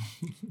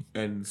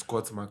and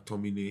Scott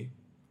McTominay.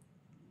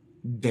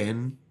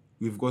 Then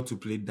we've got to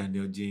play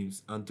Daniel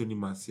James, Anthony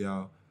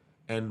Martial,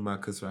 and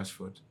Marcus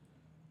Rashford.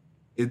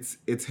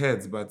 It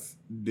hurts, but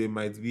they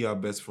might be our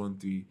best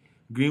front three.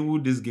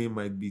 Greenwood, this game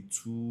might be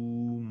too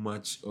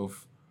much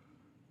of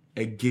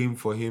a game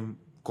for him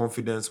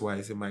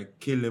confidence-wise. It might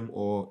kill him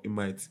or it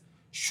might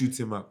shoot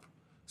him up.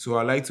 So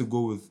I like to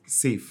go with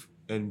safe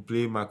and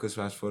play Marcus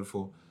Rashford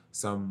for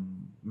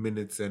some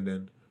minutes and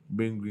then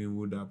bring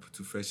Greenwood up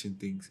to freshen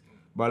things.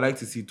 But I like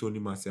to see Tony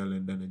Martial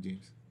and Daniel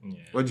James. Yeah.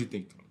 What do you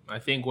think? I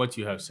think what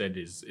you have said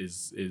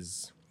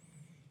is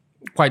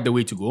quite the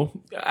way to go.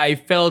 I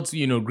felt,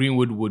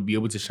 Greenwood would be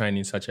able to shine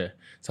in such a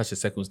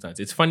circumstance.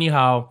 It's funny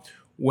how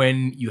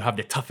when you have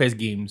the toughest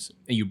games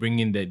and you bring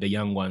in the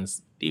young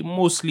ones, they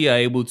mostly are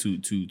able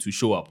to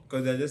show up.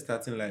 Because they're just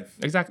starting life.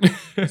 Exactly.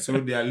 So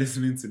they are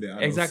listening to the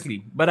adults.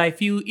 Exactly. But I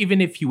feel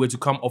even if he were to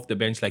come off the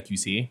bench, like you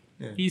say,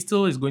 he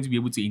still is going to be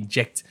able to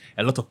inject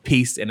a lot of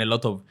pace and a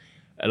lot of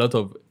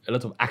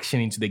action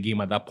into the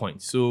game at that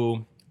point.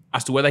 So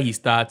as to whether he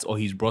starts or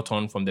he's brought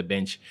on from the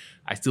bench,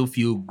 I still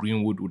feel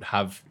Greenwood would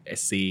have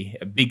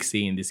a big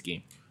say in this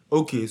game.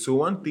 Okay, so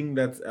one thing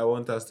that I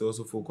want us to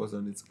also focus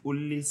on is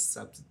only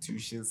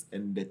substitutions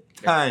and the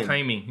time. The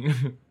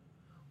timing.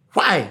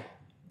 Why?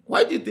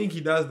 Why do you think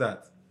he does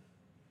that?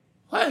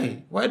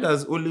 Why? Why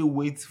does Ole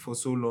wait for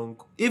so long?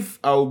 If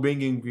I'll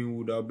bring in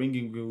Greenwood, I'll bring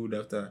in Greenwood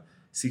after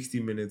 60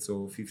 minutes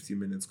or 50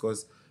 minutes.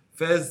 Because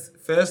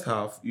first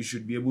half, you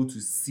should be able to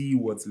see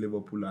what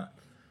Liverpool are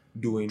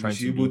doing. You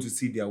should be able to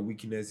see their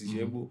weaknesses. You should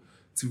be able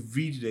to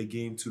read the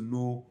game, to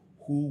know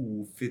who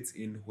will fit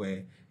in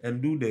where,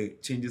 and do the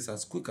changes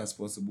as quick as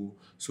possible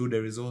so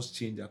the results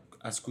change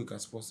as quick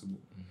as possible.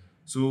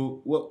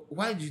 So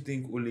why do you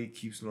think Ole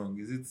keeps long?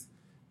 Is it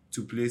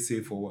to play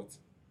safe or what?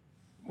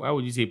 Why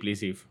would you say play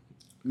safe?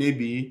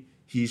 Maybe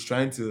he's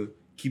trying to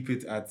keep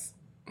it at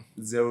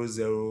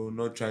 0-0,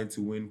 not trying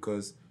to win,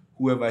 because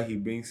whoever he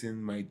brings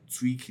in might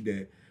tweak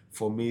the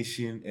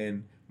formation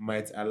and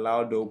might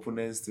allow the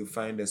opponents to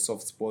find a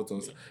soft spot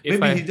or something.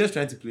 Maybe he's just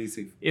trying to play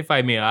safe. If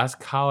I may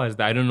ask, how has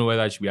that, I don't know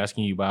whether I should be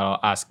asking you, but I'll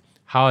ask,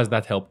 how has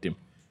that helped him?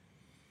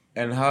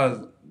 And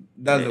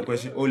that's the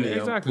question. Ole,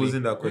 I'm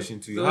posing that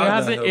question to you. So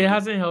it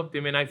hasn't helped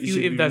him, and I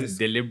feel if that's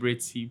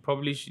deliberate, he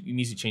probably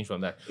needs to change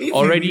from that. If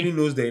he really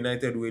knows the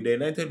United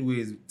way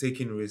is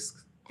taking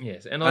risks.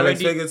 Yes, and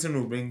Alex Ferguson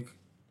will bring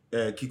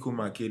Kiko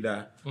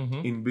Makeda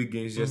in big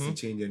games just to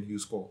change, and he'll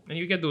score. And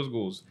you get those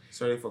goals.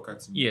 Sorry for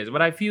cutting you. Yes,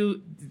 but I feel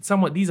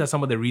these are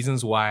some of the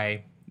reasons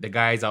why the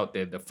guys out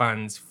there, the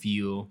fans,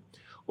 feel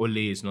Ole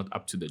is not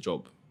up to the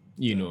job.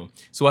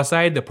 So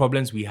aside the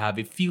problems we have,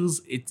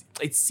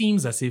 it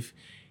seems as if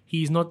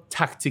he's not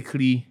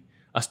tactically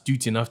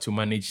astute enough to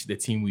manage the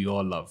team we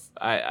all love.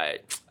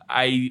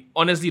 I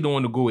honestly don't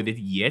want to go with it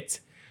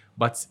yet,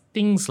 but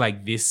things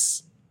like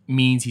this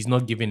means he's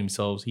not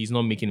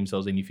making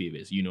himself any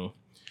favors,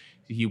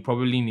 He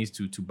probably needs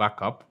to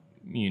back up,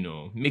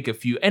 make a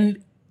few.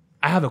 And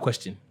I have a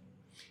question.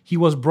 He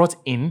was brought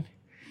in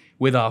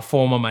with our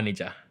former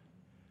manager,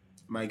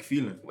 Mike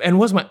Phelan.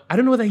 And I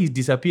don't know whether he's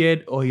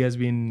disappeared or he has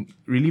been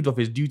relieved of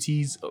his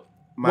duties.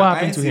 What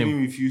happened to him? I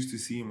even refuse to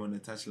see him on the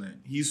touchline.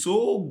 He's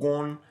so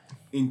gone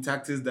in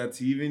tactics that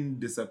he even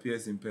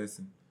disappears in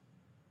person.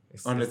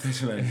 On the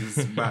touchline,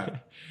 it's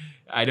bad.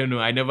 I don't know.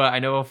 I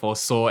never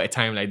foresaw a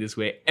time like this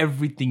where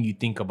everything you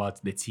think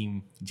about the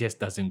team just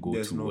doesn't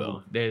go too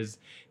well. There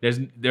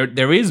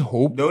is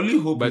hope. The only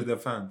hope is the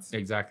fans.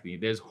 Exactly.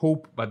 There's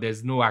hope, but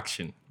there's no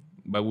action.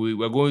 But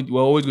we're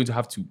always going to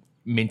have to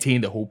maintain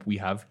the hope we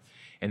have,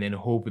 and then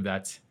hope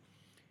that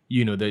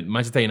the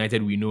Manchester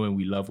United we know and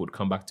we love would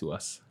come back to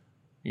us.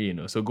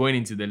 So going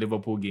into the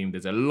Liverpool game,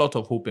 there's a lot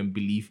of hope and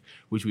belief,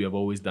 which we have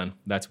always done,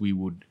 that we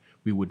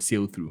would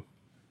sail through.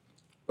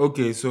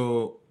 Okay,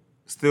 so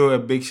still a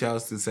big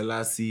shout to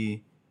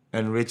Selassie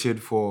and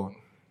Richard for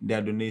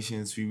their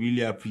donations. We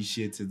really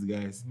appreciate it,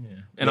 guys. Yeah.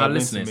 And our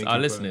listeners.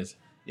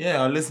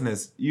 Yeah, our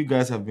listeners. You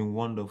guys have been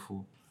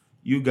wonderful.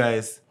 You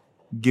guys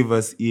give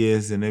us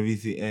ears and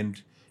everything.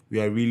 And we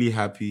are really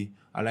happy.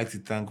 I'd like to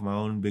thank my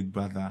own big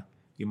brother,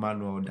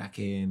 Emmanuel Dake.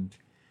 And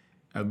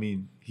I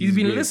mean, He's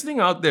been great. listening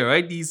out there,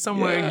 right? He's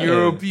somewhere in Yeah.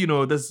 Europe.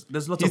 There's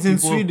lots He's of in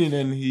people. Sweden,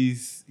 and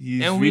he's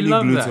And we really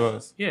love glued that. to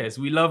us. Yes,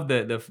 we love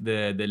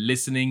the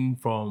listening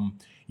from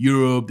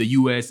Europe, the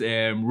US.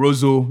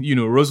 Rozo,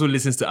 Rozo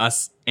listens to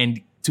us,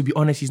 and to be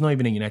honest, he's not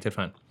even a United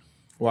fan.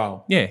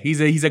 Wow. Yeah, he's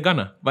a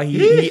Gunner, but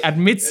he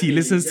admits he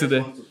listens to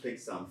the want to pick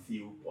some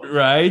few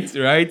points.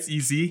 right.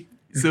 You see,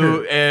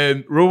 so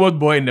Robot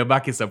Boy in the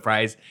back is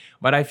surprised,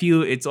 but I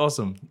feel it's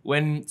awesome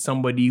when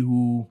somebody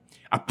who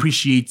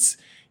appreciates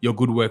your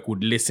good work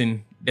would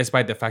listen,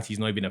 despite the fact he's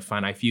not even a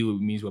fan. I feel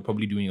it means we're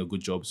probably doing a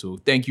good job. So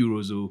thank you,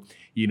 Rozo.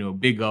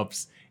 Big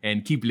ups,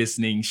 and keep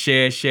listening.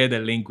 Share the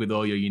link with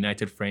all your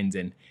United friends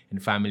and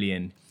family,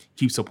 and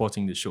keep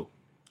supporting the show.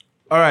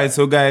 All right,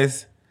 so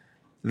guys,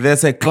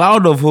 there's a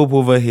cloud of hope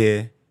over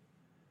here.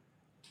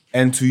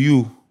 And to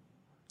you,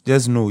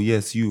 just know,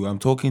 yes, you, I'm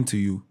talking to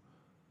you.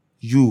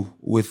 You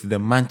with the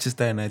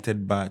Manchester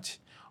United badge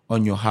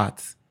on your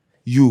heart.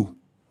 You,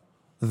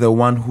 the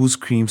one who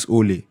screams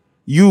Ole.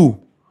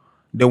 You,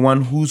 the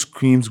one who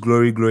screams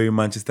glory, glory,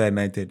 Manchester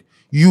United.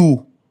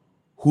 You,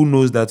 who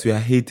knows that we are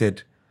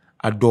hated,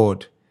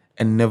 adored,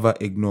 and never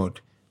ignored.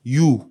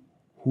 You,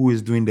 who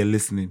is doing the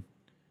listening.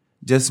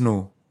 Just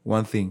know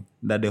one thing,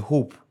 that the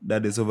hope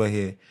that is over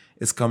here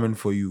is coming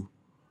for you.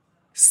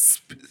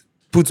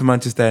 Put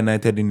Manchester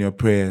United in your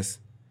prayers,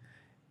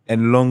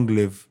 and long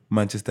live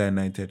Manchester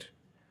United.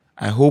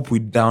 I hope we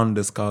down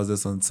the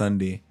Scousers on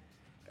Sunday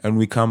and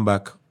we come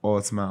back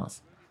all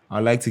smiles.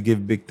 I'd like to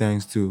give big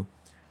thanks to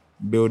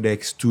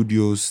Buildex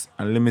Studios,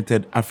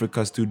 Unlimited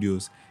Africa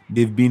Studios.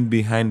 They've been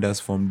behind us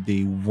from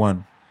day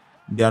one.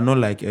 They are not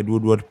like Ed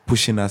Woodward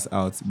pushing us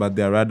out, but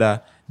they are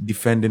rather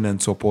defending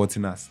and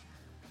supporting us.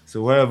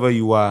 So wherever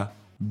you are,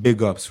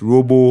 big ups.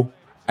 Robo,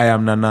 I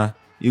am Nana.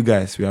 You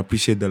guys, we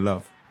appreciate the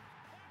love.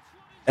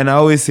 And I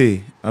always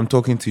say, I'm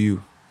talking to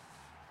you.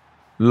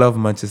 Love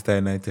Manchester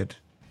United.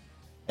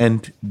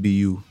 And be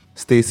you.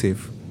 Stay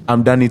safe.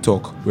 I'm Danny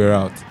Talk. We're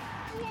out. 1-0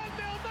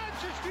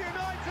 Manchester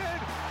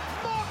United.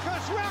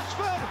 Marcus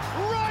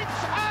Rashford.